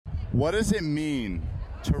What does it mean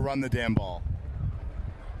to run the damn ball?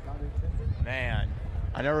 Man,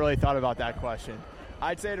 I never really thought about that question.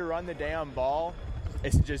 I'd say to run the damn ball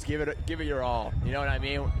is to just give it your all. You know what I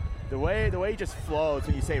mean? The way it just flows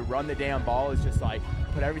when you say run the damn ball is just like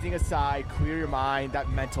put everything aside, clear your mind, that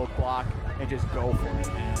mental block, and just go for it.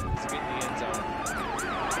 To get in the end zone.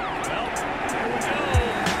 Well, here we go.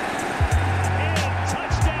 And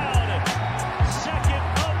touchdown. Second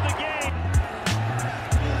of the game.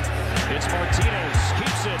 It's Martinez.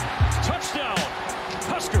 Keeps it. Touchdown.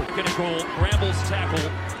 Husker gonna go. Brambles tackle.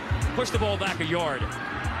 Push the ball back a yard.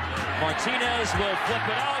 Martinez will flip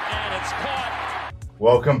it out, and it's caught.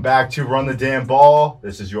 Welcome back to Run the Damn Ball.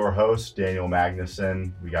 This is your host, Daniel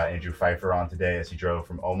Magnuson. We got Andrew Pfeiffer on today as he drove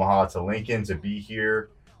from Omaha to Lincoln to be here.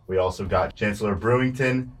 We also got Chancellor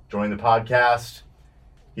Brewington joining the podcast.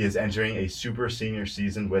 He is entering a super senior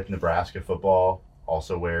season with Nebraska football,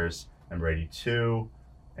 also wears number 82,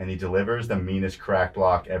 and he delivers the meanest crack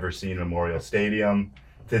block ever seen in Memorial Stadium.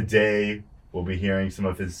 Today, we'll be hearing some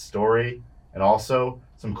of his story and also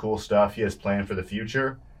some cool stuff he has planned for the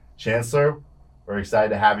future. Chancellor, we're excited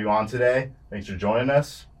to have you on today. Thanks for joining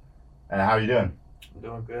us. And how are you doing? I'm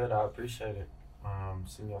doing good. I appreciate it.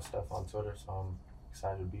 Seeing your stuff on Twitter, so I'm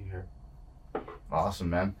excited to be here. Awesome,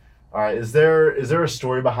 man. All right, is there a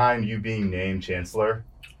story behind you being named Chancellor?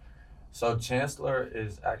 So Chancellor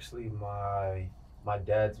is actually my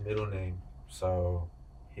dad's middle name. So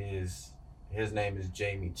his name is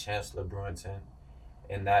Jamie Chancellor Brewington,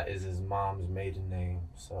 and that is his mom's maiden name.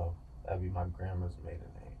 So that'd be my grandma's maiden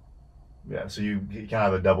name. Yeah, so you kind of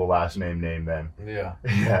have a double last name then. Yeah.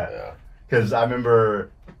 Yeah. Because I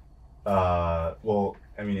remember,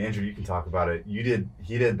 Andrew, you can talk about it. He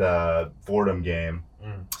did the Fordham game,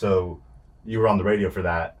 so you were on the radio for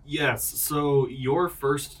that. Yes, so your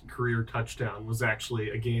first career touchdown was actually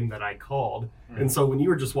a game that I called. And so when you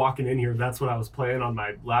were just walking in here, that's what I was playing on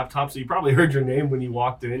my laptop. So you probably heard your name when you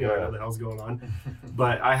walked in. You know what the hell's going on.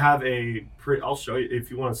 But I have I'll show you if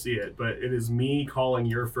you want to see it. But it is me calling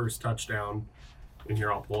your first touchdown. And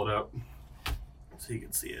here, I'll pull it up so you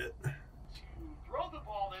can see it. Throw the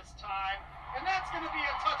ball this time, and that's going to be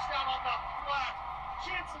a touchdown on the flat.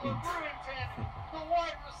 Chancellor Brewington, the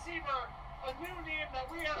wide receiver, a new name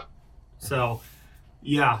that we have. So,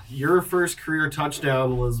 yeah, your first career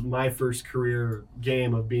touchdown was my first career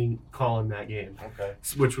game of calling that game. Okay.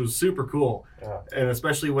 Which was super cool. Yeah. And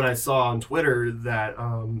especially when I saw on Twitter that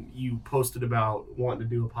you posted about wanting to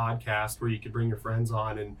do a podcast where you could bring your friends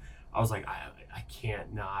on, and I was like, I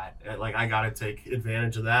can't not. Like, I got to take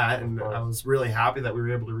advantage of that. And I was really happy that we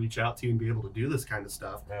were able to reach out to you and be able to do this kind of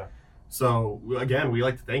stuff. Yeah. So, again, we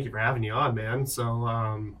like to thank you for having you on, man.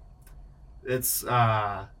 So, it's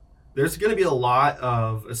there's going to be a lot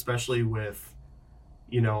of, especially with,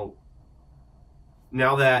 now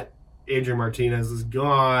that Adrian Martinez is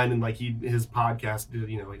gone and like his podcast,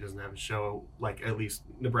 he doesn't have a show like at least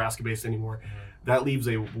Nebraska based anymore. That leaves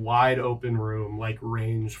a wide open room, like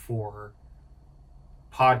range for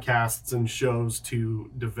podcasts and shows to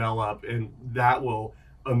develop, and that will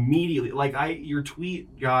immediately, your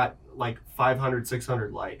tweet got like 500,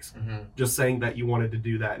 600 likes, just saying that you wanted to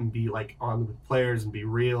do that and be like on with players and be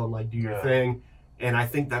real and like do your thing. And I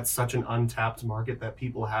think that's such an untapped market that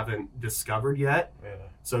people haven't discovered yet. Yeah.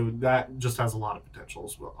 So that just has a lot of potential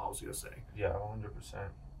is what I was going to say. Yeah, 100%.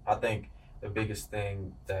 I think the biggest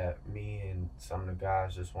thing that me and some of the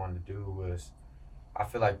guys just wanted to do was, I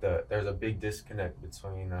feel like there's a big disconnect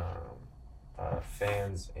between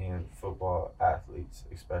fans and football athletes,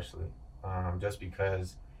 especially. Just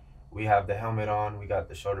because we have the helmet on, we got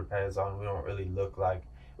the shoulder pads on, we don't really look like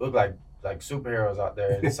superheroes out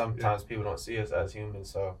there, and sometimes people don't see us as humans.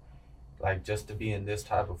 So, like, just to be in this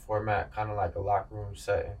type of format, kind of like a locker room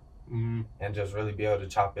setting, and just really be able to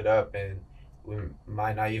chop it up, and we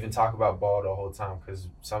might not even talk about ball the whole time, because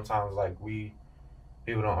sometimes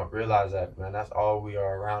people don't realize that, man, that's all we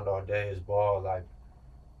are around all day is ball. Like,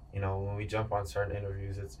 when we jump on certain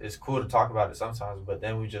interviews, it's cool to talk about it sometimes, but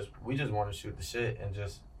then we just want to shoot the shit and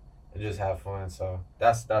just have fun. So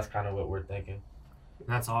that's kind of what we're thinking.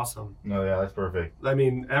 That's awesome. No, yeah, that's perfect. I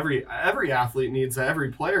mean, every athlete needs that.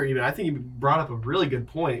 Every player, even. I think you brought up a really good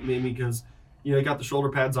point, maybe, because you got the shoulder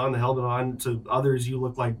pads on, the helmet on. To others, you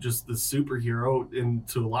look like just the superhero, and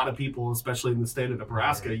to a lot of people, especially in the state of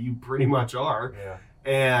Nebraska, you pretty much are. Yeah.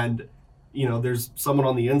 And there's someone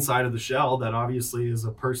on the inside of the shell that obviously is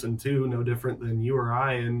a person too, no different than you or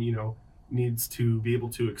I, and needs to be able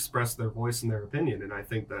to express their voice and their opinion. And I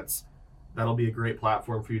think that'll be a great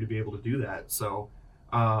platform for you to be able to do that. So,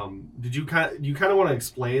 do you kind of want to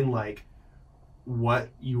explain, like, what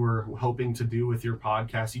you were hoping to do with your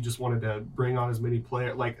podcast? You just wanted to bring on as many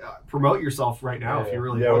players, promote yourself right now if you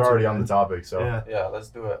really want we're to. already on the topic, so yeah, let's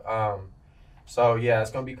do it. So yeah,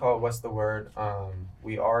 it's gonna be called What's the Word.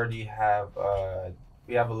 We already have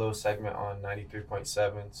we have a little segment on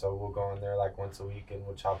 93.7, so we'll go on there like once a week and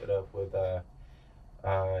we'll chop it up with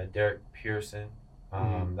Derek Pearson.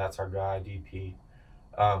 That's our guy, DP.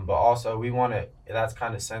 But also we want to, that's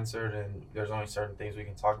kind of censored and there's only certain things we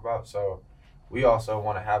can talk about. So we also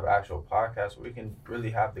want to have an actual podcast where we can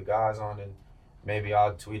really have the guys on, and maybe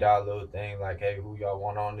I'll tweet out a little thing like, hey, who y'all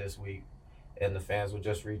want on this week? And the fans will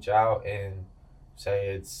just reach out and say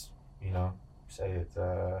it's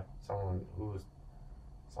someone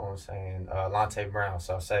saying Lante Brown.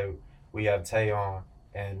 So say we have Tay on,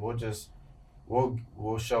 and we'll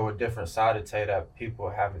show a different side of Tay that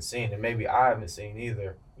people haven't seen, and maybe I haven't seen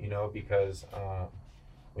either, because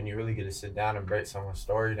when you really get to sit down and break someone's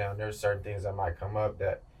story down, there's certain things that might come up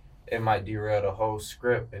that it might derail the whole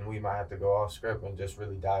script, and we might have to go off script and just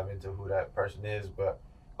really dive into who that person is, but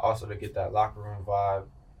also to get that locker room vibe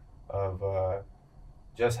of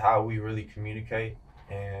just how we really communicate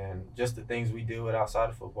and just the things we deal with outside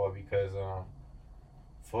of football, because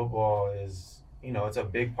football is, it's a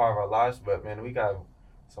big part of our lives, but man, we got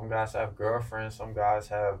some guys have girlfriends, some guys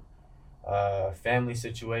have family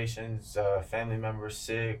situations, family members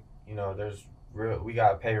sick, we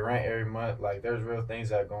got to pay rent every month. Like there's real things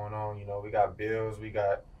that going on, we got bills, we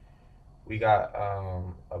got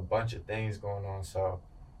a bunch of things going on. So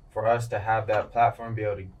for us to have that platform, be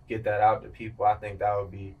able to get that out to people, I think that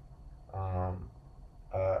would be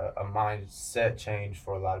a mindset change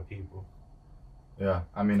for a lot of people. Yeah,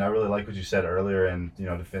 I mean, I really like what you said earlier, and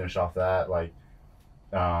to finish off that,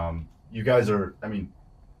 you guys are,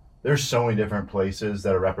 there's so many different places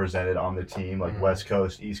that are represented on the team, like West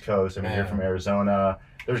Coast, East Coast. You're from Arizona.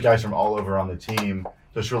 There's guys from all over on the team.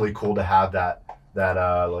 So it's really cool to have that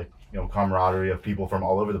camaraderie of people from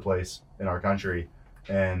all over the place in our country.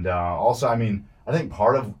 And also, I think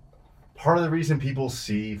part of the reason people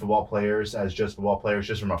see football players as just football players,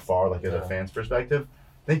 just from afar, as a fan's perspective,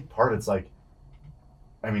 I think part of it's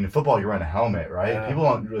in football you're wearing a helmet, right? Yeah. People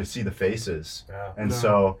don't really see the faces. Yeah. And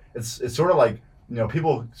so it's sort of like,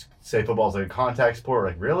 people say football is like a contact sport.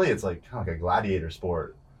 Like, really? It's like kind of like a gladiator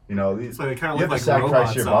sport. It's like kind of you have like to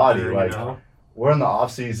sacrifice your body. There, we're in the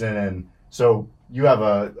off season, and so you have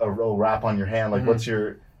a real wrap on your hand. Like, what's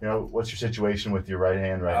your situation with your right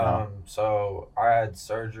hand right now? So I had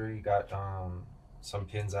surgery, got some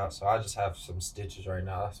pins out, so I just have some stitches right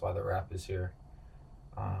now. That's why the wrap is here.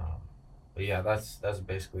 But yeah, that's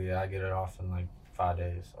basically it. I get it off in like 5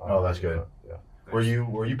 days. Oh, that's good. Yeah. Were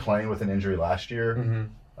you playing with an injury last year?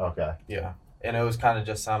 Mm-hmm. Okay. Yeah, and it was kind of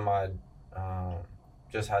just something I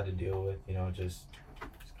just had to deal with. Just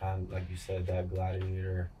kind of like you said, that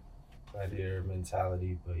gladiator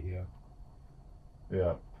mentality. But yeah.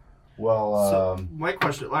 Yeah. Well, so my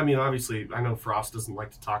question, obviously, I know Frost doesn't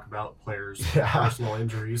like to talk about players' personal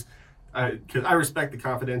injuries, because I respect the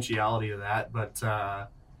confidentiality of that, but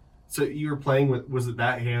so you were playing with, was it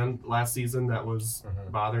that hand last season that was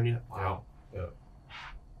bothering you? Wow. Yeah.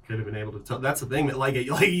 Could have been able to tell. That's the thing, that like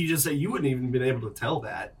you just said, you wouldn't even been able to tell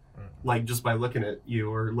that, just by looking at you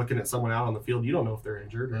or looking at someone out on the field. You don't know if they're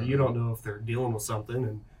injured, or you don't know if they're dealing with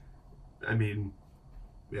something, and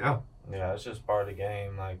yeah, it's just part of the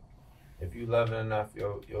game. Like, if you love it enough,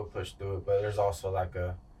 you'll push through it. But there's also like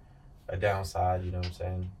a downside. You know what I'm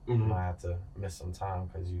saying? You might have to miss some time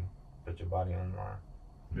because you put your body on the line.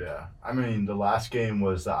 Yeah, the last game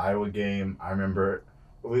was the Iowa game. I remember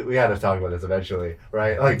we had to talk about this eventually,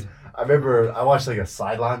 right? Like, I remember I watched like a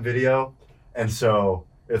sideline video, and so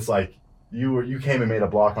it's like you came and made a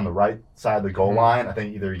block on the right side of the goal line. I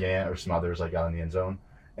think either Yant or some others got in the end zone,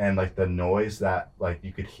 and like the noise that like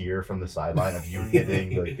you could hear from the sideline of you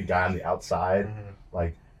hitting like the guy on the outside,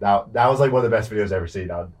 like that was like one of the best videos I've ever seen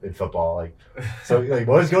in football. Like, so like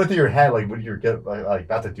what was going through your head like when you're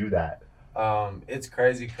about to do that? It's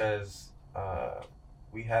crazy because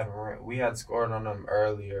we had scored on them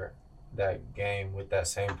earlier that game with that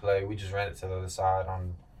same play. We just ran it to the other side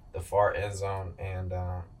on the far end zone, and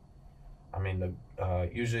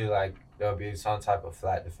usually like there'll be some type of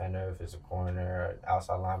flat defender if it's a corner, or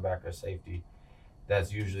outside linebacker, safety,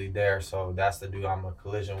 that's usually there. So that's the dude I'm a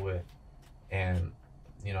collision with, and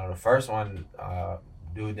the first one,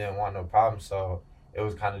 dude didn't want no problem, so it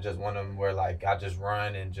was kind of just one of them where like I just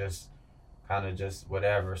run and just kind of just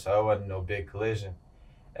whatever. So it wasn't no big collision.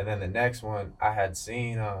 And then the next one, I had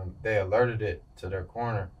seen they alerted it to their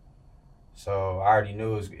corner, so I already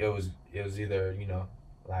knew it was either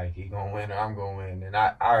like he gonna win or I'm gonna win, and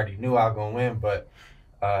I already knew I was gonna win, but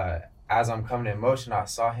I as I'm coming in motion, I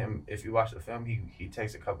saw him. If you watch the film, he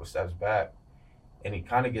takes a couple steps back, and he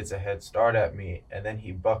kind of gets a head start at me, and then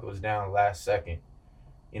he buckles down last second.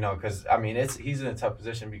 You know, because I mean, he's in a tough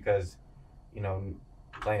position because, you know,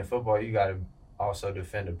 playing football, you got to also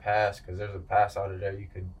defend a pass because there's a pass out of there.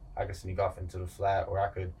 I could sneak off into the flat, or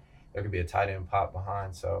there could be a tight end pop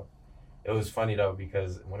behind. So it was funny though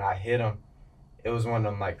because when I hit him, it was one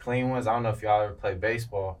of them like clean ones. I don't know if y'all ever play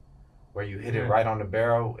baseball, where you hit it right on the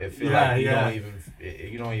barrel. It feels like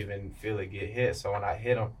you don't even feel it get hit. So when I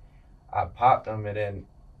hit him, I popped him, and then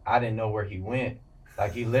I didn't know where he went.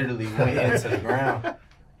 Like he literally went into the ground,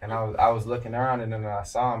 and I was looking around, and then when I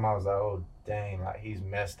saw him, I was like, oh dang, like he's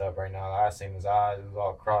messed up right now. Like, I seen his eyes, it was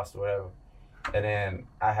all crossed or whatever. And then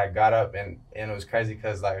I had got up, and it was crazy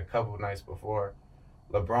because like a couple of nights before,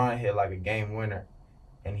 LeBron hit like a game winner,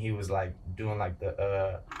 and he was like doing like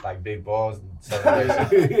the like big balls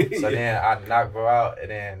celebration. So then I knocked bro out,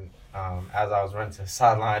 and then as I was running to the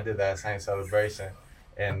sideline, I did that same celebration,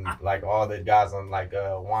 and like all the guys on like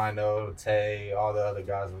Wino, Tay, all the other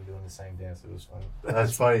guys were doing the same dance. It was funny.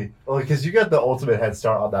 That's funny. Well, because you got the ultimate head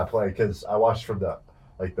start on that play. Because I watched from the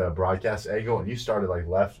broadcast angle, and you started like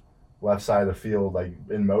left side of the field, like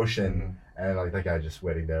in motion, and like that guy just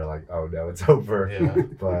waiting there, like, oh no, it's over. Yeah.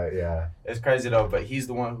 But yeah, it's crazy though. But he's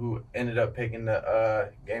the one who ended up picking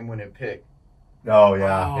the game-winning pick. Oh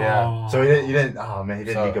yeah, Yeah. So he didn't. Oh man, he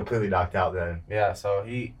didn't get completely knocked out then. Yeah. So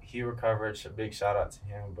he recovered. Big shout out to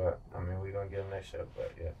him. But I mean, we're gonna get him next year.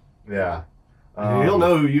 But yeah. Yeah. He'll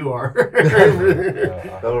know who you are.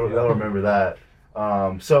 They'll remember that.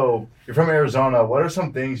 So you're from Arizona. What are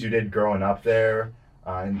some things you did growing up there?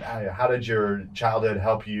 And how did your childhood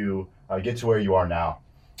help you get to where you are now?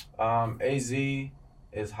 AZ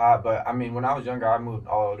is hot, but I mean, when I was younger, I moved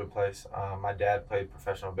all over the place. My dad played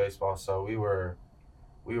professional baseball, so we were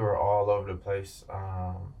all over the place.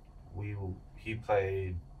 He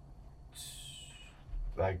played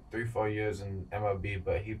like 3-4 years in MLB,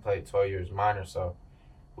 but he played 12 years minor. So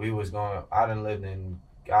we was going. I done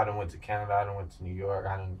went to Canada. I done went to New York.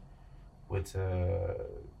 I done went to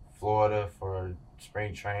Florida for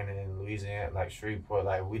spring training in Louisiana, like Shreveport.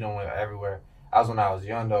 Like we done went everywhere. That was when I was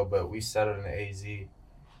young though, but we settled in the AZ,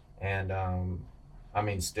 and I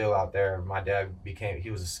mean still out there. My dad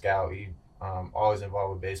he was a scout. He always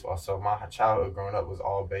involved with baseball. So my childhood growing up was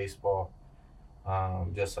all baseball.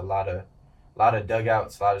 Just a lot of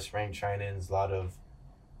dugouts, a lot of spring trainings, a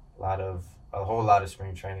whole lot of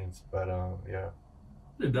spring trainings. But yeah.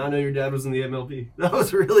 Did not know your dad was in the MLB. That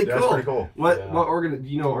was really cool. That's pretty cool. Do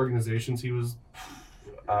you know organizations he was?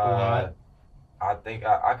 I think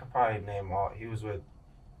I could probably name all.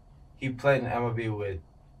 He played in MLB with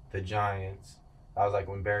the Giants. That was like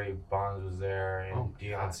when Barry Bonds was there and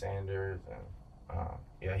Deion Sanders,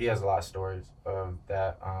 and he has a lot of stories of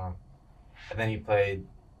that. And then he played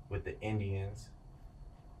with the Indians.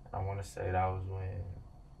 I want to say that was when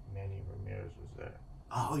Manny Ramirez was there.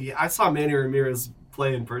 Oh yeah, I saw Manny Ramirez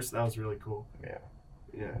play in person. That was really cool. Yeah.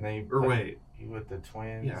 Yeah. And then he with the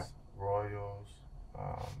Twins, Royals,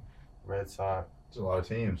 Red Sox. It's a lot of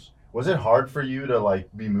teams. Was it hard for you to like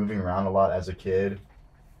be moving around a lot as a kid?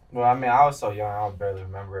 Well, I mean, I was so young, I don't barely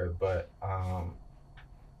remember it, but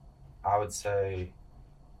I would say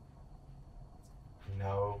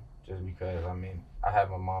no, just because I mean I had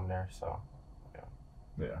my mom there, so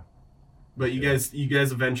yeah. But you guys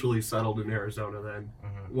eventually settled in Arizona then.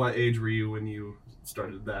 Mm-hmm. What age were you when you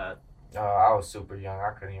started that? I was super young.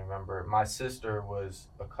 I couldn't even remember. My sister was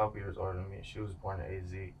a couple years older than me. She was born in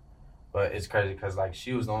AZ. But it's crazy because like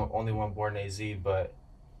she was the only one born in AZ, but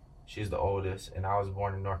she's the oldest. And I was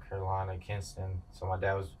born in North Carolina, Kinston. So my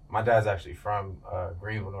dad's actually from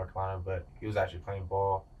Greenville, North Carolina, but he was actually playing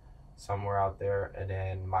ball somewhere out there. And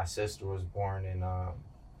then my sister was born in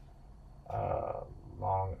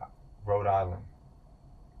Rhode Island.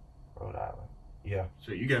 Yeah.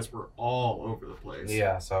 So you guys were all over the place.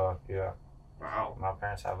 Yeah, so yeah. Wow. My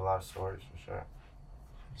parents have a lot of stories for sure.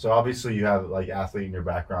 So obviously you have like athlete in your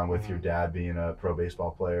background with your dad being a pro baseball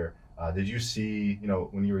player. Did you see,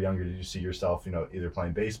 when you were younger, did you see yourself, either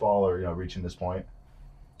playing baseball or, reaching this point?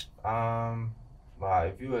 Well,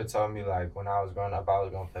 if you would tell me like when I was growing up I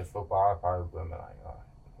was gonna play football, I probably would have been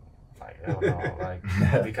like hell no, like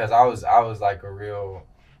because I was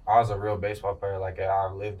a real baseball player. Like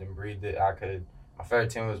I lived and breathed it. My favorite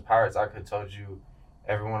team was Pirates. I could have told you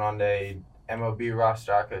everyone on the MLB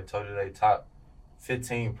roster. I could have told you they top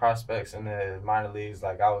 15 prospects in the minor leagues.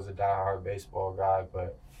 Like I was a diehard baseball guy,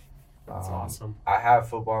 but that's awesome. I have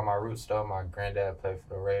football in my roots though. My granddad played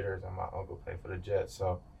for the Raiders and my uncle played for the Jets.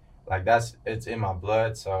 So like it's in my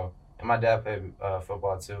blood. So and my dad played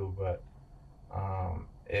football too, but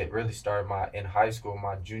it really started in high school,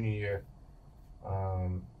 my junior year.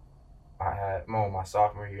 My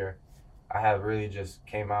sophomore year, I had really just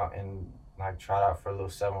came out and like tried out for a little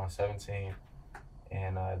 7-on-7 team,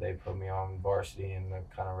 and they put me on varsity, and the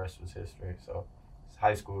kind of rest was history. So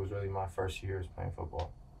high school was really my first years playing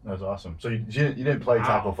football. That was awesome. So you didn't play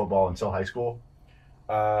tackle football until high school?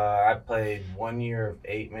 I played 1 year of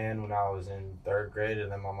 8-man when I was in 3rd grade,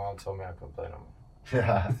 and then my mom told me I couldn't play no more.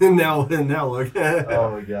 Yeah. now look.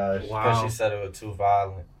 Oh my gosh. Wow. Because she said it was too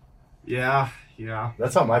violent. Yeah.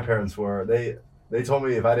 That's how my parents were. They told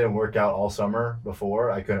me if I didn't work out all summer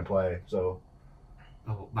before, I couldn't play. So.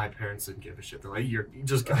 Oh, my parents didn't give a shit. They're like, you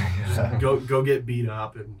just go get beat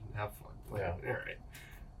up and have fun. Like, Yeah. All right.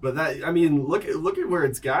 But that, I mean, look at where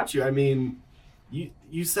it's got you. I mean,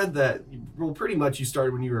 you said that, well, pretty much you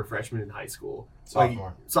started when you were a freshman in high school.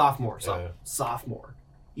 Sophomore. Sophomore.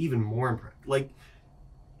 Even more impressive. Like,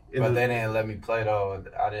 but they didn't let me play though.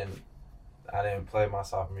 I didn't play my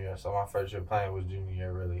sophomore year, so my first year playing was junior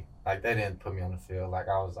year. Really, like they didn't put me on the field. Like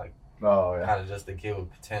I was like, kind of just a kid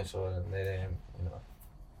with potential, and they didn't,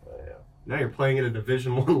 But yeah. Now you're playing at a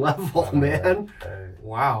Division I level, man.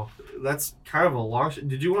 Wow, that's kind of a long.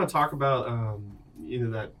 Did you want to talk about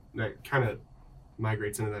that kind of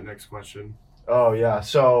migrates into that next question? Oh yeah,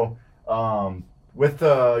 so with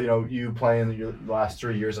you playing your last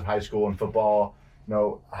 3 years of high school and football.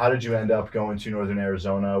 How did you end up going to Northern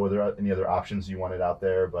Arizona? Were there any other options you wanted out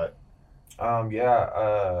there? But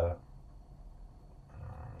after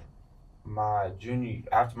my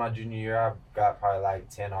junior year, I got probably like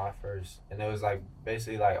 10 offers, and it was like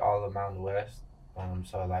basically like all of Mountain West.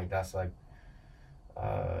 So like that's like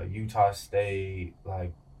Utah State,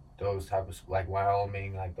 like those type of like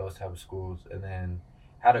Wyoming, like those type of schools, and then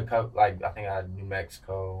had a couple like I think I had New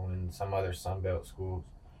Mexico and some other Sun Belt schools.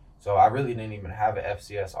 So I really didn't even have an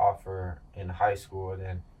FCS offer in high school. And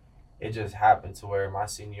then it just happened to where my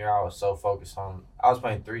senior year, I was so focused on, I was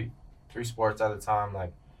playing three sports at the time.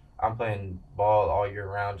 Like I'm playing ball all year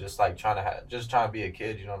round, just like trying to be a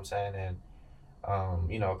kid, you know what I'm saying? And,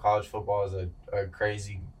 college football is a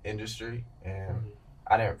crazy industry, and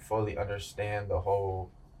I didn't fully understand the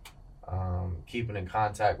whole keeping in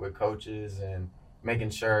contact with coaches and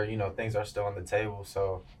making sure, things are still on the table.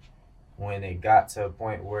 So when it got to a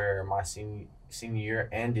point where my senior year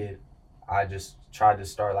ended, I just tried to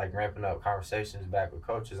start like ramping up conversations back with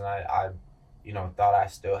coaches, and I thought I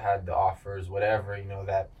still had the offers, whatever,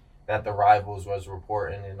 that the rivals was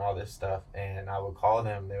reporting and all this stuff. And I would call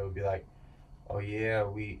them, they would be like, "Oh yeah,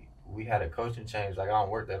 we had a coaching change, like I don't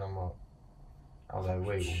work there no more." I was like,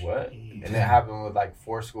 "Wait, what?" And it happened with like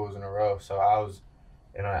 4 schools in a row. So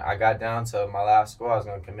I got down to my last school. I was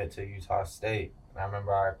gonna commit to Utah State. And I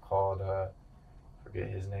remember I called, forget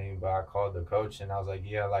his name, but I called the coach and I was like,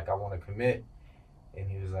 "Yeah, like I want to commit." And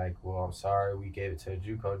he was like, "Well, I'm sorry, we gave it to a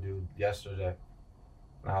JUCO dude yesterday."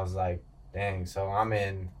 And I was like, "Dang." So I'm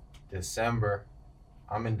in December.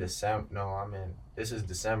 This is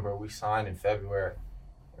December. We signed in February,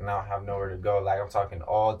 and I don't have nowhere to go. Like I'm talking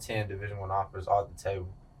all 10 Division I offers all at the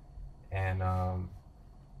table. And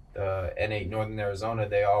the N8 Northern Arizona,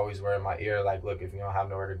 they always were in my ear, like, "Look, if you don't have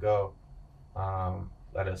nowhere to go,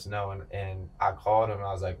 let us know." And I called him and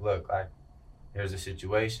I was like, "Look, like here's the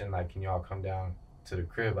situation, like can y'all come down to the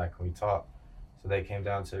crib, like can we talk?" So they came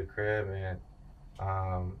down to the crib, and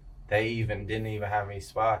they didn't even have any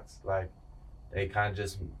spots. Like they kind of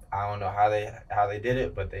just, I don't know how they did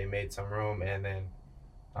it, but they made some room. And then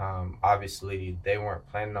obviously they weren't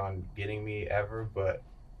planning on getting me ever, but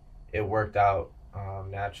it worked out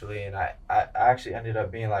naturally, and I actually ended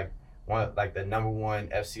up being like the number 1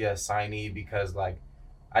 FCS signee, because like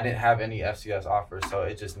I didn't have any FCS offers, so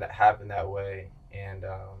it just happened that way. And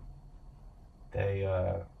they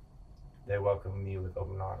welcomed me with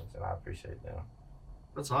open arms, and I appreciate them.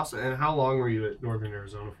 That's awesome. And how long were you at Northern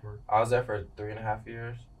Arizona for? I was there for 3.5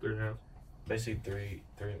 years. 3.5. Basically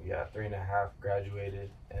 3.5.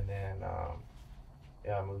 Graduated, and then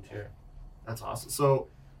I moved here. That's awesome. So,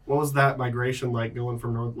 what was that migration like, going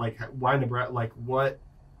from North? Like, why Nebraska? Like,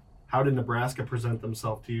 how did Nebraska present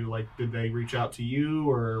themselves to you? Like, did they reach out to you,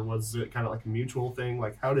 or was it kind of like a mutual thing?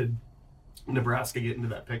 Like, how did Nebraska get into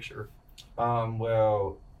that picture?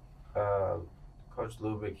 Coach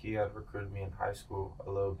Lubick, he had recruited me in high school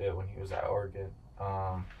a little bit when he was at Oregon.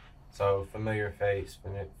 So familiar face,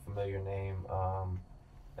 familiar name,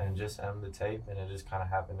 and just the tape, and it just kind of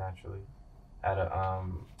happened naturally. Had a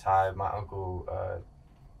tie. My uncle,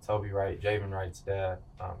 Toby Wright, Javen Wright's dad,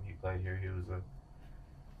 he played here. He was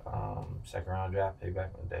a second-round draft pick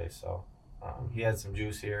back in the day. So he had some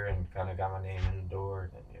juice here and kind of got my name in the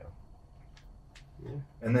door. And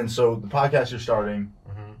And then, so the podcast you're starting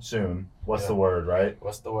Mm-hmm. soon. What's Yeah. the word, right?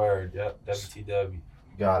 What's the word? Yep, WTW.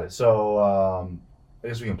 Got it. So I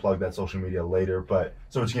guess we can plug that social media later. But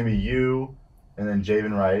so it's gonna be you, and then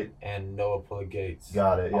Javen Wright. And Noah Pulley Gates.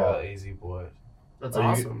 Got it. All Yeah. AZ boys. That's Are you-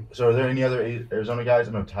 awesome. So are there any other Arizona guys?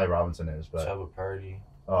 I know Ty Robinson is, but Chuba Purdy,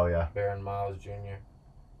 oh yeah, Baron Miles Jr.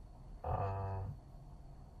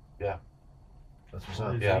 that's what's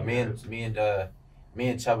up. Yeah, me and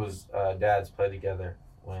Chuba's dads played together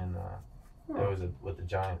when there was with the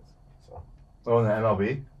Giants. So Oh, in the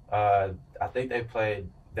MLB. I think they played.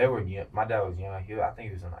 They were young. My dad was young. I think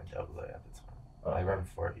he was in like AA at the time, Oh, like right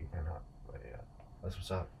before he went up. But yeah, that's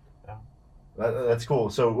what's up. Yeah. That's cool.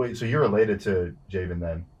 So wait, so you're related to Javen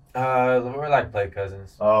then? we're like play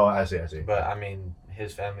cousins. Oh, I see. But I mean,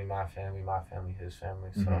 his family, my family, his family.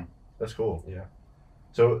 So Mhm. That's cool. yeah,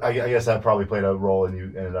 So I guess that probably played a role in you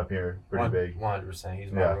ended up here pretty big. 100%.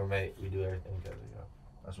 He's my Yeah. roommate. We do everything together. Yeah.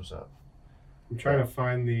 That's what's up. I'm trying to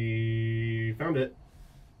find found it.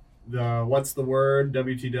 The What's the Word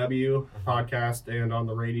WTW podcast and on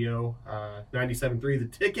the radio, 97.3 The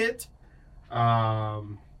Ticket.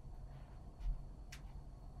 I'm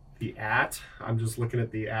just looking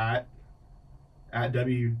at the at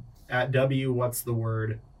W What's the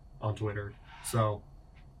Word on Twitter. So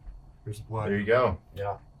there's a plug. There you go.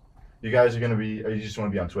 Yeah. You guys are gonna be. Or you just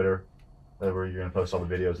want to be on Twitter, where you're gonna post all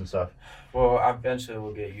the videos and stuff. Well, eventually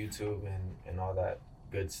we'll get YouTube and all that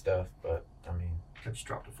good stuff. But I mean, I just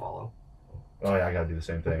dropped a follow. Oh yeah, I gotta do the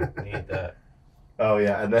same thing. need that. Oh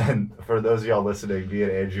yeah, and then for those of y'all listening, me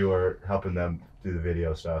and Andrew are helping them do the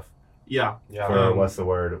video stuff Yeah. Yeah. for What's the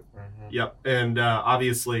Word. Mhm. Yep. And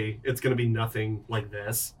obviously, it's going to be nothing like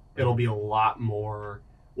this. It'll be a lot more.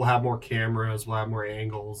 We'll have more cameras. We'll have more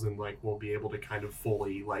angles, and like we'll be able to kind of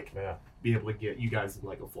fully like Yeah. be able to get you guys in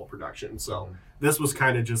like a full production. So this was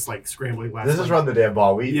kind of just like scrambling last. This is Run the Damn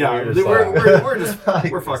Ball. We're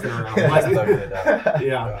fucking around. Yeah. Like, Stuff it out.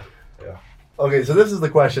 yeah. Okay, so this is the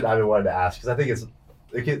question I've been wanting to ask because I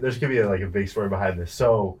think there's gonna be a big story behind this.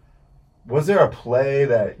 So, was there a play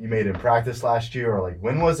that you made in practice last year, or like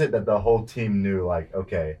when was it that the whole team knew like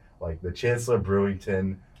okay, like the Chancellor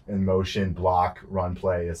Brewington in motion block run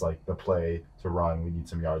play is like the play to run? We need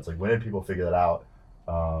some yards. Like when did people figure that out?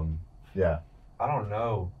 Yeah. I don't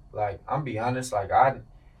know. Like I'm be honest. Like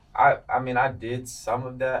I mean I did some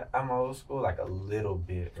of that at my old school, like a little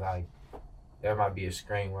bit. Like there might be a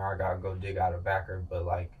screen where I gotta go dig out a backer, but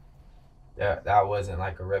like that wasn't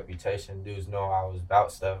like a reputation. Dudes know I was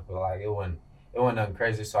about stuff, but like it wasn't nothing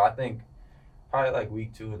crazy. So I think probably like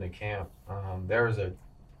week 2 in the camp, there was a,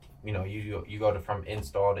 you go from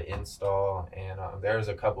install to install, and there's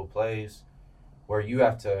a couple plays where you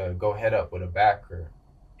have to go head up with a backer,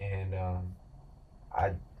 and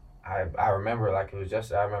I remember like it was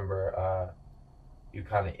just I remember you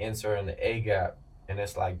kind of insert in the A gap, and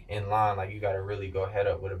it's like in line, like you got to really go head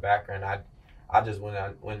up with a backer, and I just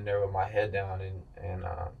went there with my head down, and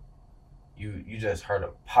you just heard a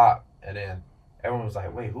pop, and then everyone was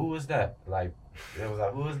like, wait, who was that? Like it was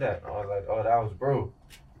like, who was that? And I was like, oh, that was Brew.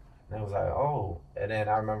 And it was like, oh. And then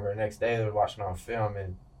I remember the next day they were watching on film,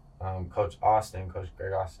 and Coach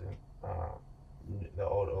Greg Austin, the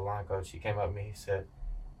old O-line coach, he came up to me,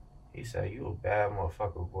 he said, you a bad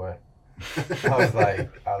motherfucker, boy. I was like,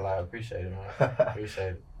 I appreciate it, man. Appreciate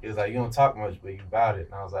it. He was like, you don't talk much, but you about it.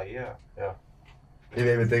 And I was like, yeah. He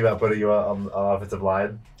didn't even think about putting you on offensive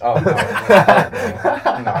line. Oh, no,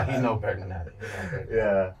 he know better than that.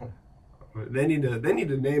 Yeah. They need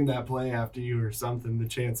to name that play after you or something. The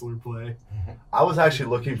Chancellor play. I was actually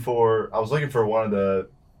looking for one of the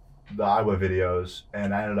Iowa videos,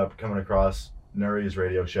 and I ended up coming across Nuri's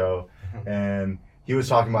radio show, and he was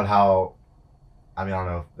talking about how, I mean, I don't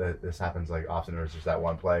know if this happens like often or it's just that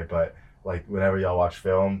one play, but like whenever y'all watch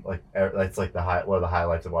film, like it's like one of the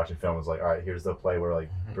highlights of watching film is like, all right, here's the play where like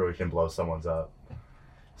Brewer can blow someone's up.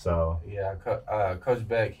 So yeah, Coach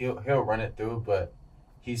Beck, he'll run it through, but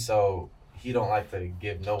he don't like to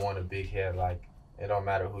give no one a big head. Like it don't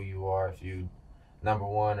matter who you are, if you number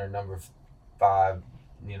 1 or number 5,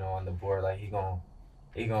 on the board, like he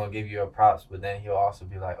gonna give you a props, but then he'll also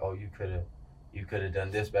be like, oh, you could have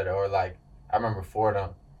done this better, or like I remember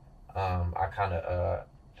Fordham, I kind of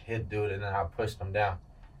hit dude and then I pushed him down.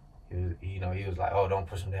 He was like, oh, don't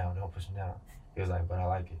push him down. He was like, but I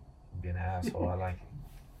like it. Being an asshole, I like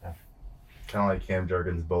it. kind of like Cam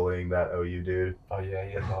Jurgens bullying that OU dude. Oh yeah,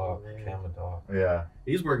 he a dog. Cam a dog. Yeah.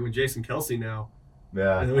 He's working with Jason Kelsey now.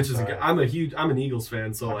 Yeah. Which is Right. I'm an Eagles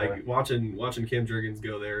fan, so Okay. like watching Cam Jurgens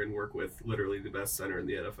go there and work with literally the best center in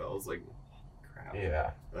the NFL is like, crap.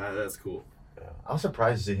 Yeah. That's cool. I was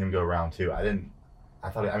surprised to see him go round 2. I I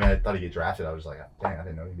thought he'd get drafted. I was like, dang, I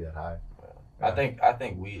didn't know he'd be that high. Yeah. I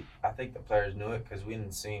think the players knew it because we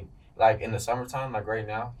didn't see, like, in the summertime, like right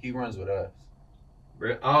now, he runs with us.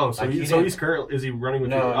 Oh, so Like, he's currently, is he running with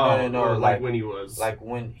you? No. Or like Like when he was. Like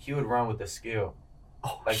when he would run with the skill.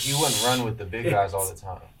 Oh, Like he wouldn't run with the big guys all the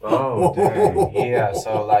time. Oh, dang. Yeah,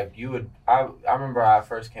 so like you would, I remember I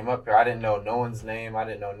first came up here, I didn't know no one's name, I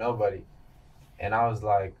didn't know nobody. And I was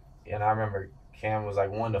like, and I remember Cam was like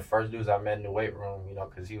one of the first dudes I met in the weight room, you know,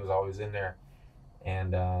 because he was always in there.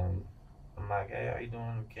 And I'm like, hey, how you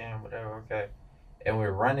doing, Cam, whatever, okay. And we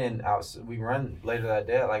run later that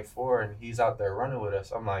day at like 4, and he's out there running with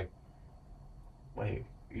us. I'm like, wait,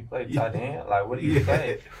 you play tight end? Like, what do you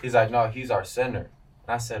play? He's like, no, he's our center.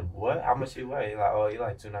 And I said, what? How much he weigh? He's like, oh, he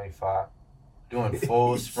like 295. Doing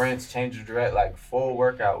full sprints, change of direct, like full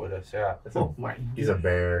workout with us. Yeah. Oh my He's a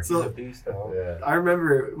bear. He's a So beast, though. Yeah. I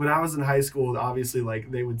remember when I was in high school, obviously, like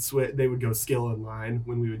they would go skill in line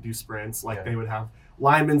when we would do sprints. Like Yeah. they would have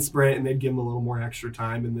linemen sprint and they'd give them a little more extra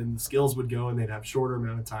time, and then the skills would go and they'd have shorter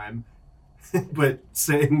amount of time. But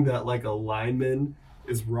saying that like a lineman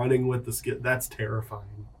is running with the skill, that's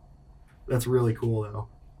terrifying. That's really cool though.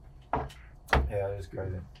 Yeah, it was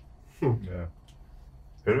crazy. Yeah.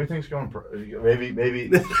 Who do we think's going pro? Maybe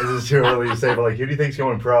this is too early to say, but like, who do you think's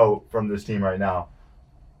going pro from this team right now?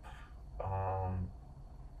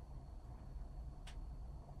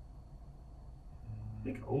 I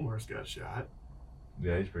think Omar's got a shot.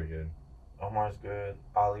 Yeah, he's pretty good. Omar's good.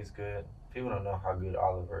 Ollie's good. People don't know how good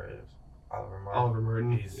Oliver is. Oliver Martin. Oliver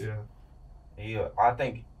Martin. Yeah. I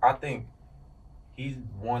think he's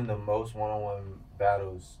won the most one-on-one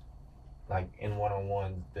battles, like in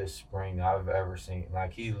one-on-one this spring I've ever seen.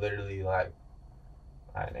 Like he literally like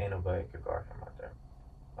ain't nobody could guard him out there.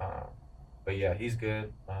 But yeah, he's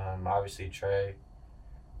good. Obviously Trey.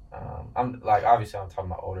 I'm talking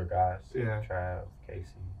about older guys. Yeah. Trav, Casey.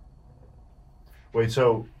 Wait,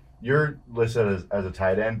 so you're listed as a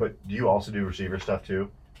tight end, but do you also do receiver stuff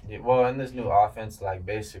too? Yeah, well, in this new offense, like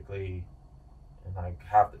basically, like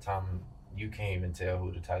half the time you can't even tell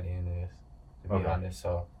who the tight end is, to be Okay. honest.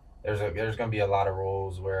 So there's gonna be a lot of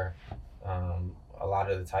roles where a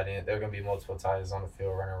lot of the tight end, there are gonna be multiple tight ends on the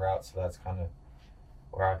field running routes. So that's kind of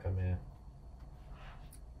where I come in.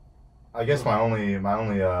 I guess my only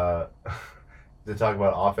to talk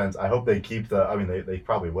about offense, I hope they keep they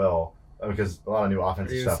probably will, because a lot of new Are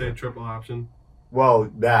offensive you gonna stuff. say triple option? Well,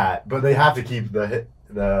 but they have to keep the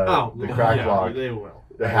crack block. They will.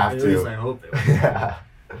 They have At least to. I hope they will. Yeah.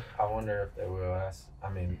 I wonder if they will.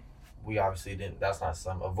 We obviously didn't. That's not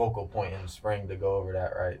a vocal point in the spring to go over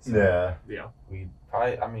that, right? So Yeah. we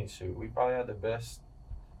probably. We probably had the best.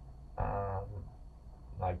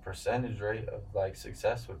 Like percentage rate of like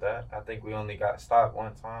success with that. I think we only got stopped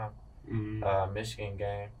one time, Michigan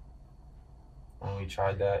game, when we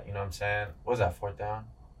tried that. You know what I'm saying? What was that, 4th down?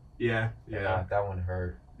 Yeah. That one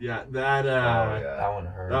hurt. Yeah, that That one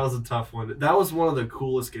hurt. that was a tough one. That was one of the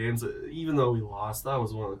coolest games. Even though we lost, that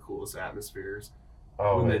was one of the coolest atmospheres.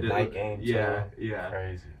 when they the did night it. game too. Yeah.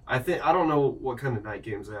 Crazy. I don't know what kind of night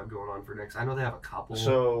games they have going on for next. I know they have a couple.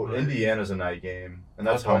 So but Indiana's a night game, and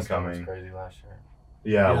that's Northwestern homecoming. was crazy last year.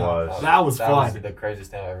 Yeah, it Yeah. was. That was fun. Was the craziest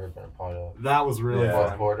thing I've ever been a part of. That was really Yeah. Fourth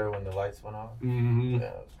fun. quarter when the lights went off. Mm-hmm. Yeah,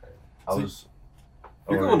 it was crazy. I was.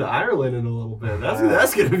 You're going to Ireland in a little bit. Yeah.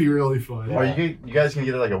 That's gonna be really fun. Yeah. Are you guys can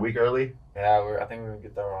get it like a week early? Yeah, I think we're gonna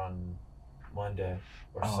get there on Monday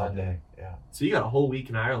or Oh, Sunday. Yeah. So you got a whole week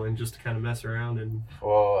in Ireland just to kind of mess around and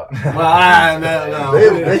Well, no.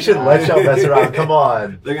 They should let y'all mess around. Come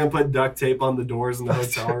on. they're gonna put duct tape on the doors in the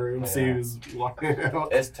hotel room. Yeah. See who's walking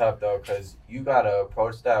out. It's tough though, cause you gotta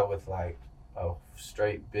approach that with like a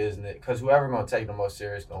straight business. Cause whoever gonna take the most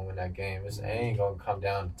serious gonna win that game. It ain't gonna come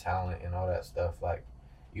down to talent and all that stuff. Like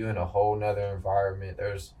you in a whole nother environment.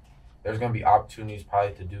 There's gonna be opportunities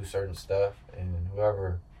probably to do certain stuff, and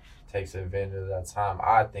whoever takes advantage of that time,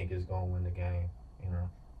 I think is gonna win the game. You know.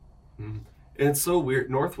 And it's so weird.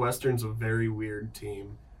 Northwestern's a very weird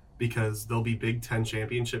team because they'll be Big Ten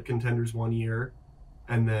championship contenders one year,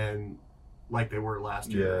 and then, like they were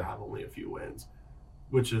last year, Yeah. have only a few wins,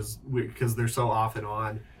 which is weird because they're so off and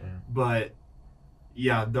on. Mm. But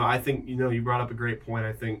yeah, no, I think you brought up a great point.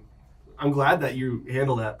 I think I'm glad that you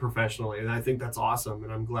handle that professionally, and I think that's awesome.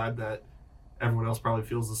 And I'm glad that everyone else probably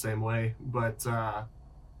feels the same way. But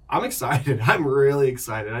I'm excited. I'm really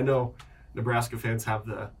excited. I know Nebraska fans have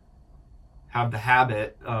the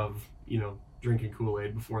habit of drinking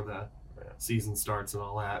Kool-Aid before the season starts and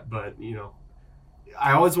all that, but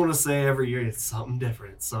I always want to say every year it's something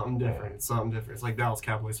different. It's something different. It's something different. It's like Dallas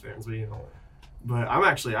Cowboys fans, but But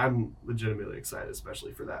I'm legitimately excited,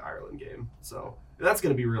 especially for that Ireland game. So that's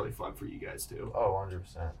going to be really fun for you guys too. Oh,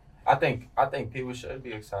 100%. I think people should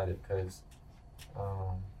be excited because,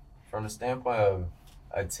 from the standpoint of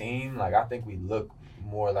a team, like I think we look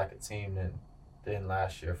more like a team than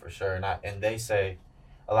last year for sure. And they say,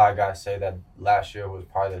 a lot of guys say that last year was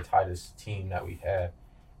probably the tightest team that we had,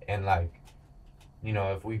 and like, you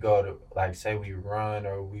know, if we go to like say we run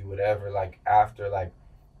or we whatever, like after like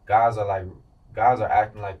guys are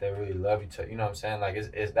acting like they really love each other. You know what I'm saying? Like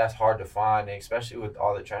it's that's hard to find, and especially with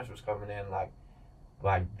all the transfers coming in. Like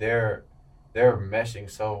they're meshing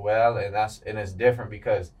so well, and it's different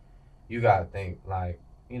because you gotta think like,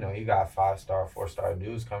 you know, you got 5-star, 4-star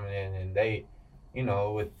dudes coming in, and they, you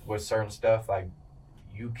know, with certain stuff like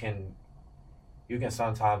you can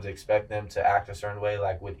sometimes expect them to act a certain way,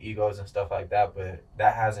 like with egos and stuff like that, but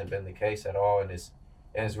that hasn't been the case at all, and it's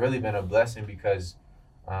really been a blessing because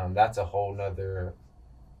that's a whole nother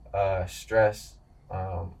stress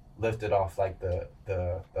lifted off like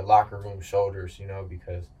the locker room shoulders, you know,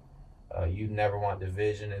 because you never want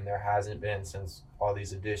division, and there hasn't been since all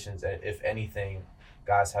these additions. If anything,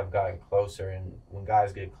 guys have gotten closer, and when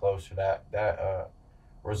guys get closer, that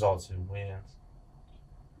results in wins.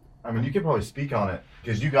 I mean, you could probably speak on it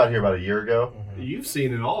because you got here about a year ago. Mm-hmm. You've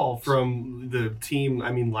seen it all from the team,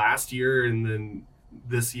 I mean, last year and then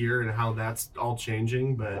this year and how that's all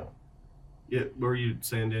changing. But yeah, what were you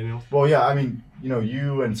saying, Daniel? Well, yeah, I mean, you know,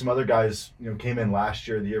 you and some other guys, you know, came in last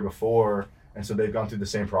year, the year before, and so they've gone through the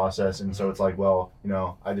same process. And so it's like, well, you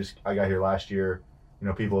know, I got here last year, you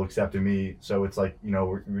know, people accepted me. So it's like, you know,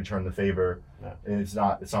 we return the favor. Yeah. And it's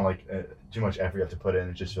not like too much effort you have to put in.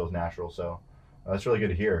 It just feels natural. So that's really good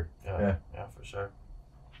to hear. Yeah, for sure.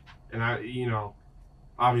 And you know,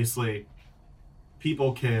 obviously,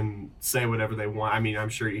 people can say whatever they want. I mean, I'm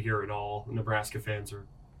sure you hear it all. Nebraska fans are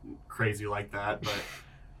crazy like that, but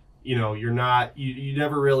you know, you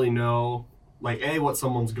never really know, like, A, what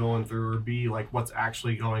someone's going through, or B, like what's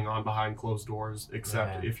actually going on behind closed doors,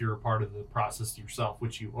 except if you're a part of the process yourself,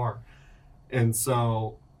 which you are. And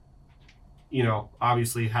so, you know,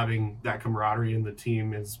 obviously having that camaraderie in the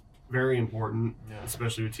team is very important,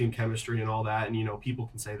 especially with team chemistry and all that. And, you know, people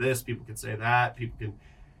can say this, people can say that, people can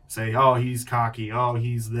say, oh, he's cocky, oh,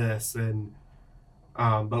 he's this. And,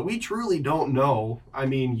 but we truly don't know. I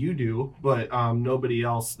mean, you do, but nobody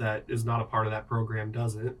else that is not a part of that program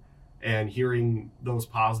doesn't. And hearing those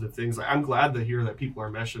positive things, like, I'm glad to hear that people are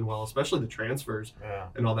meshing well, especially the transfers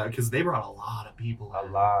and all that, because they brought a lot of people. A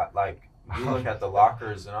lot. Like, you look at the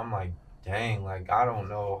lockers, and I'm like, dang, like, I don't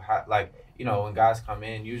know how, like, you know, when guys come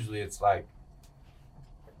in, usually it's like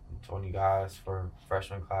 20 guys for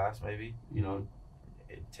freshman class, maybe, you know,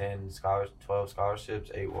 12 scholarships,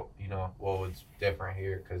 8, you know, well, it's different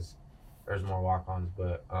here because there's more walk-ons,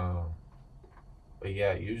 but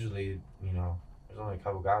yeah, usually, you know, there's only a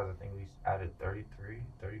couple guys. I think we added 33,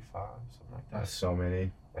 35, something like that. That's so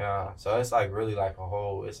many. Yeah, so it's like really like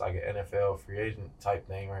it's like an NFL free agent type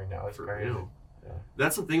thing right now. It's For crazy. real. Yeah.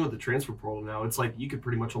 That's the thing with the transfer portal now. It's like you could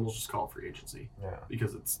pretty much almost just call it free agency. Yeah.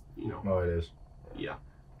 Because it's, you know. Oh, it is. Yeah.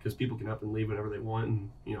 Because people can up and leave whenever they want. And,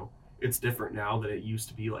 you know, it's different now than it used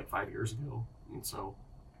to be like 5 years ago. And so.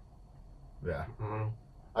 Yeah. I don't know.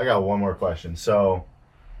 I got one more question. So,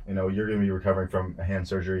 you know, you're going to be recovering from a hand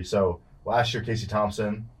surgery. So, last year, Casey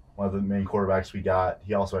Thompson, one of the main quarterbacks we got,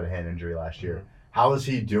 he also had a hand injury last year. Mm-hmm. How is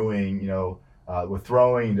he doing, you know, with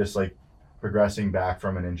throwing and just like progressing back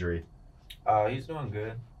from an injury? He's doing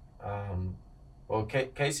good. Well,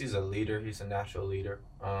 Casey's a leader. He's a natural leader.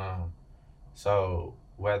 So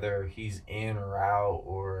whether he's in or out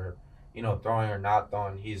or, you know, throwing or not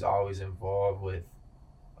throwing, he's always involved with,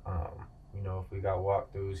 you know, if we got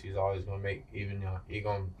walkthroughs, he's always going to make, even, you know,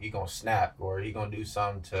 he gonna snap or he going to do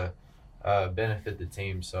something to benefit the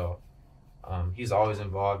team. So he's always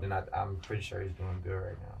involved, and I'm pretty sure he's doing good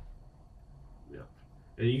right now. Yeah.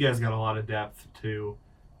 And you guys got a lot of depth, too.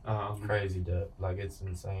 Crazy depth. Like, it's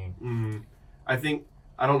insane. I think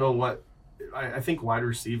wide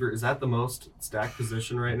receiver, is that the most stacked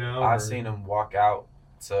position right now? I seen him walk out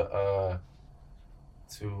to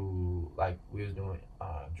like, we was doing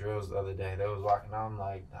drills the other day. They was walking out. I'm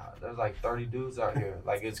like, nah, there's like 30 dudes out here.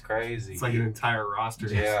 Like, it's crazy. It's like an entire roster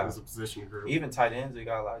Yeah. as a position group. Even tight ends, we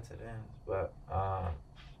got a lot of tight ends. But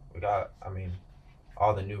we got, I mean,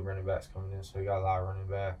 all the new running backs coming in. So we got a lot of running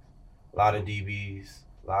backs, a lot of DBs.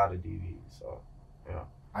 So, yeah.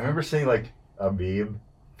 I remember seeing like a meme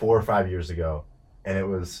 4 or 5 years ago, and it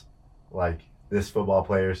was like, this football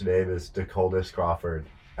player's name is Dakotas Crawford.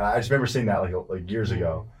 And I just remember seeing that like years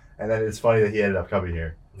ago. And then it's funny that he ended up coming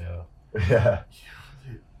here. Yeah. Yeah.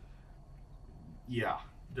 Yeah.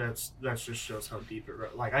 That's just shows how deep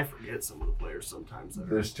it. Like I forget some of the players sometimes.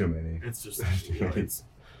 There's too many. It's just there's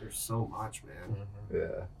so much, man. Mm-hmm.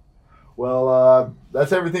 Yeah. Well,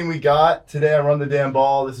 that's everything we got today on Run the Damn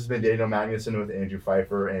Ball. This has been Daniel Magnuson with Andrew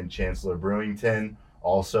Pfeiffer and Chancellor Brewington.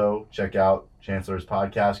 Also, check out Chancellor's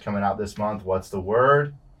podcast coming out this month, What's the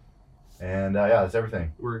Word? And, that's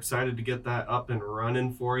everything. We're excited to get that up and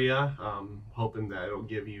running for you. Hoping that it'll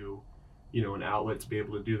give you, an outlet to be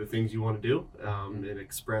able to do the things you want to do and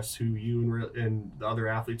express who you and the other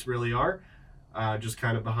athletes really are. Just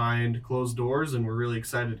kind of behind closed doors, and we're really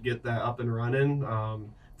excited to get that up and running.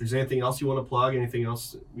 If there's anything else you want to plug, anything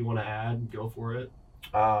else you want to add, go for it.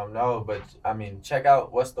 No, but I mean, check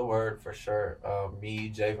out What's the Word for sure.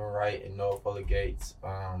 Me, Javen Wright, and Noah Fuller Gates.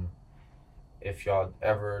 If y'all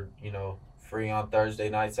ever, free on Thursday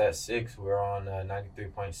nights at 6, we're on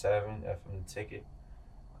 93.7 FM The Ticket.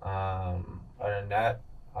 Other than that,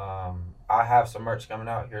 I have some merch coming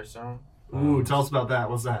out here soon. Ooh, tell us about that.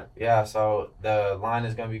 What's that? Yeah, so the line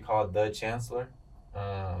is going to be called The Chancellor.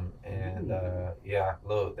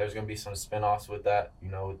 There's going to be some spinoffs with that,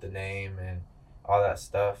 with the name and all that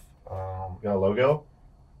stuff. Got a logo?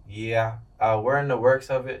 Yeah, we're in the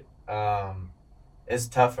works of it. It's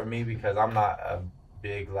tough for me because I'm not a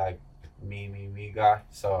big, me guy.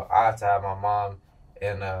 So I have to have my mom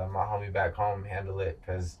and my homie back home handle it,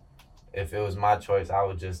 because if it was my choice, I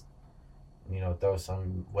would just, throw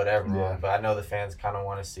some whatever on. But I know the fans kind of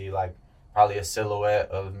want to see, probably a silhouette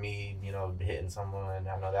of me, hitting someone.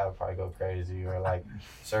 I know that would probably go crazy. Or,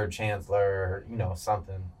 Sir Chancellor, or,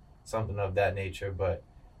 something of that nature. But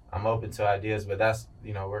I'm open to ideas. But that's,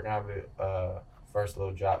 we're going to have a first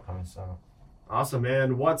little drop coming soon. Awesome,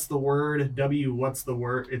 man. What's the word? W, what's the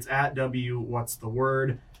word? It's at W, what's the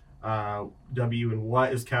word? W and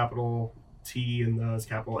what is capital, T and the is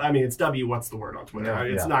capital. I mean, it's W, what's the word on Twitter.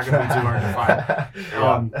 It's not going to be too hard to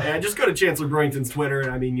find. And just go to Chancellor Brewington's Twitter,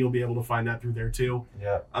 and you'll be able to find that through there too.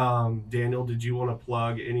 Yeah. Daniel, did you want to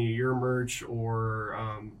plug any of your merch or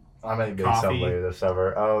I might make some later this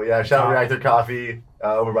summer. Oh, yeah. Shout out Reactor Coffee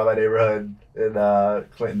over by my neighborhood in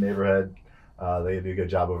Clinton neighborhood. They do a good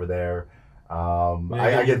job over there.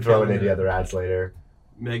 I can throw in any other ads later.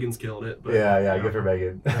 Megan's killing it. But, Yeah, good for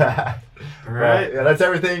Megan. All right. That's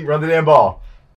everything. Run the damn ball.